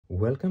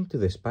Welcome to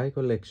the Spy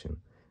Collection.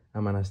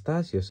 I'm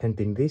Anastasios, and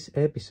in this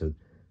episode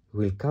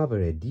we'll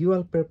cover a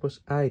dual-purpose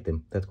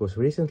item that was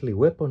recently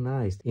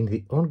weaponized in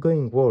the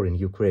ongoing war in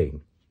Ukraine.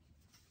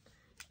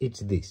 It's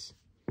this.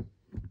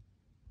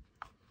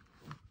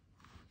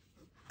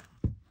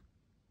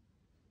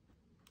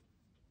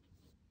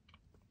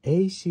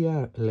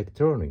 ACR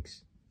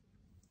Electronics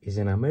is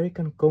an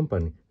American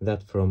company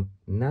that from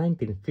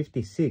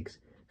 1956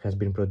 has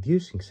been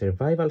producing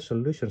survival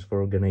solutions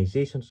for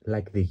organizations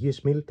like the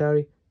US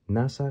military,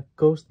 NASA,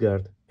 Coast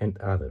Guard, and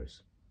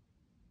others.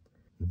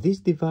 This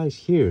device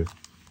here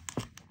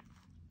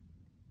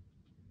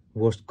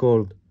was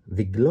called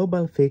the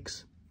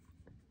GlobalFix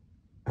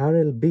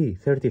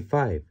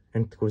RLB-35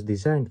 and was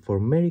designed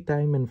for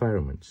maritime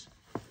environments.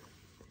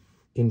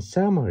 In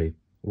summary,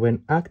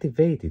 when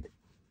activated,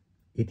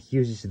 it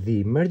uses the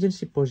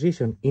emergency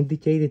position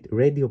indicated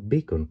radio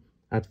beacon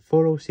at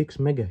 406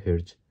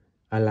 MHz,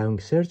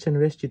 allowing search and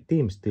rescue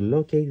teams to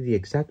locate the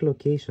exact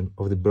location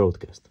of the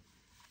broadcast.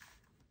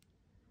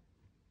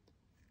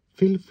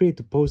 Feel free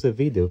to pause the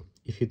video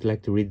if you'd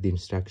like to read the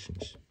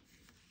instructions.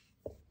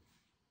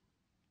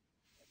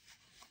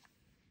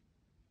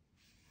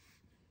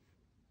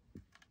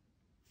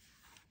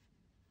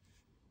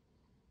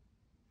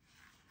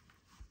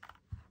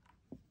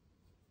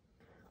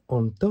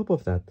 On top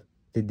of that,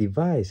 the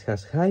device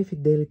has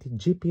high-fidelity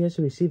GPS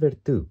receiver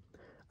too,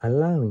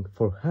 allowing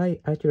for high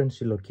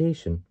accuracy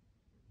location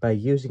by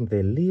using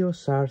the LEO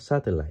SAR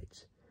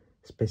satellites.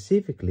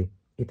 Specifically,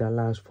 it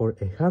allows for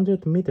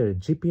 100-meter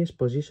GPS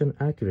position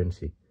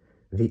accuracy,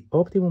 the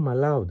optimum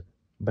allowed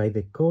by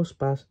the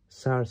COSPAS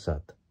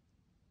SARSAT.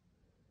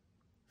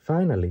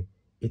 Finally,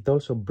 it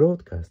also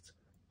broadcasts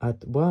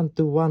at 1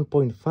 to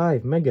 1.5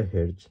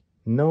 MHz,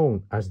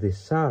 known as the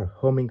SAR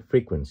homing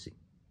frequency.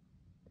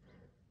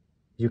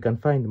 You can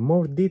find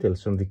more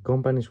details on the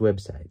company's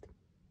website.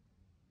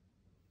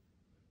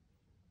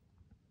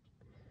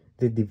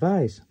 The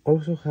device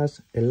also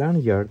has a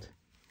lanyard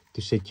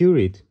to secure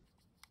it,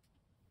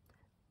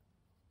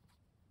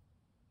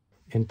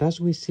 and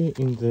as we see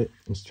in the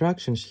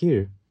instructions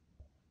here,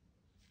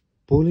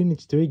 pulling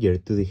its trigger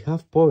to the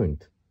half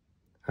point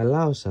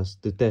allows us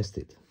to test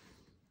it.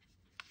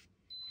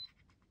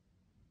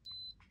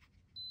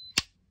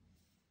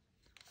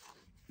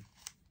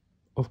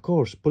 Of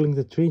course, pulling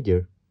the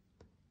trigger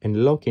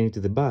and locking it to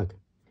the bag,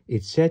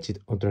 it sets it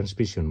on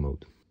transmission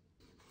mode.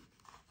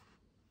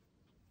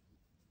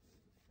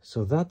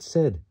 So that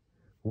said,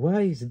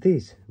 why is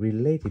this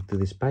related to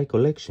the spy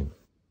collection?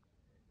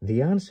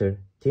 The answer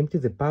came to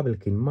the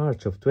public in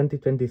March of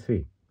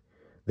 2023.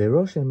 The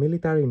Russian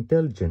military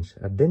intelligence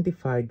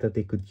identified that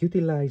they could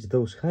utilize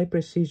those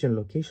high-precision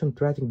location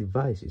tracking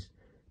devices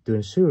to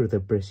ensure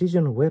their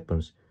precision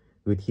weapons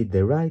would hit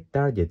the right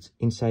targets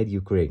inside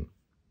Ukraine.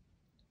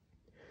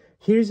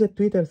 Here is a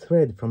Twitter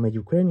thread from a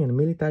Ukrainian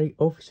military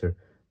officer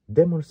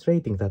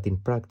demonstrating that in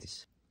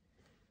practice.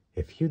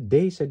 A few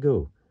days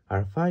ago,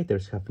 our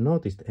fighters have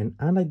noticed an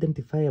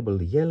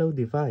unidentifiable yellow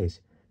device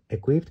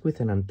equipped with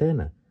an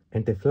antenna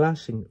and a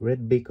flashing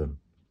red beacon,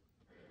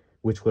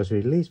 which was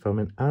released from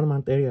an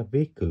unmanned aerial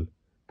vehicle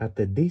at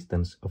a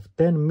distance of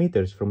 10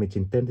 meters from its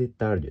intended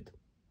target.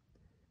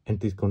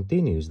 And it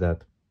continues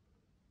that,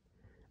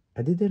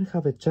 I didn't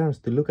have a chance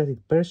to look at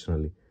it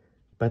personally,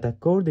 but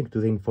according to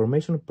the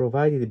information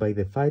provided by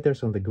the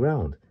fighters on the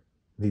ground,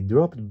 the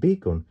dropped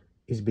beacon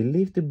is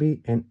believed to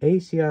be an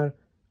ACR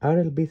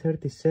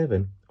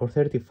RLB-37 or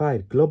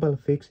 35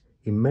 GlobalFix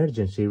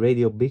emergency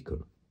radio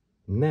beacon.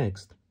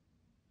 Next,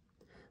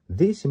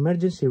 this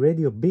emergency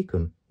radio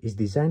beacon is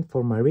designed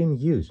for marine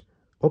use,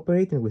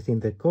 operating within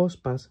the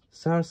COSPAS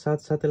SARSAT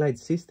satellite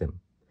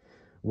system.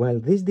 While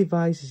this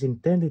device is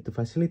intended to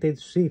facilitate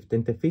swift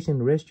and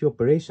efficient rescue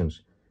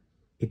operations,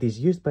 it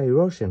is used by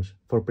Russians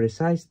for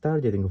precise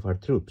targeting of our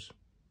troops.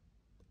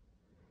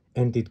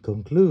 And it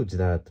concludes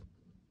that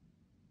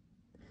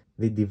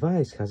the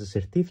device has a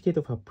certificate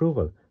of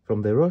approval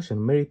from the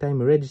Russian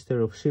Maritime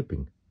Register of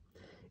Shipping.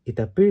 It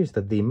appears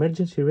that the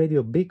emergency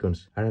radio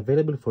beacons are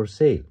available for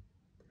sale.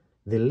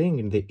 The link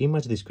in the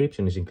image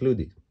description is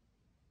included.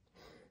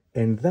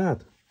 And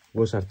that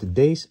was our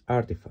today's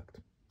artifact.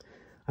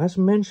 As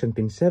mentioned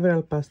in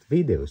several past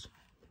videos,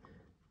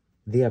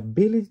 the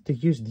ability to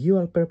use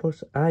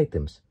dual-purpose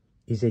items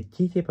is a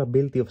key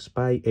capability of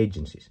spy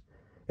agencies,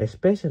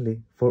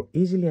 especially for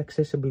easily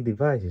accessible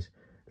devices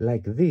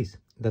like this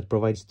that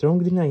provide strong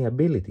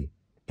deniability,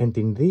 and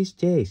in this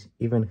case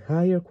even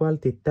higher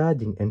quality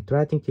tagging and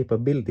tracking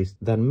capabilities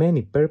than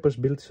many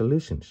purpose-built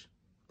solutions.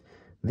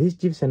 This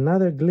gives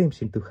another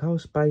glimpse into how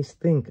spies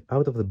think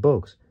out of the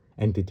box,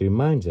 and it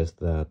reminds us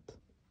that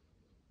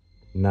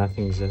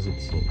nothing is as it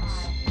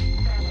seems.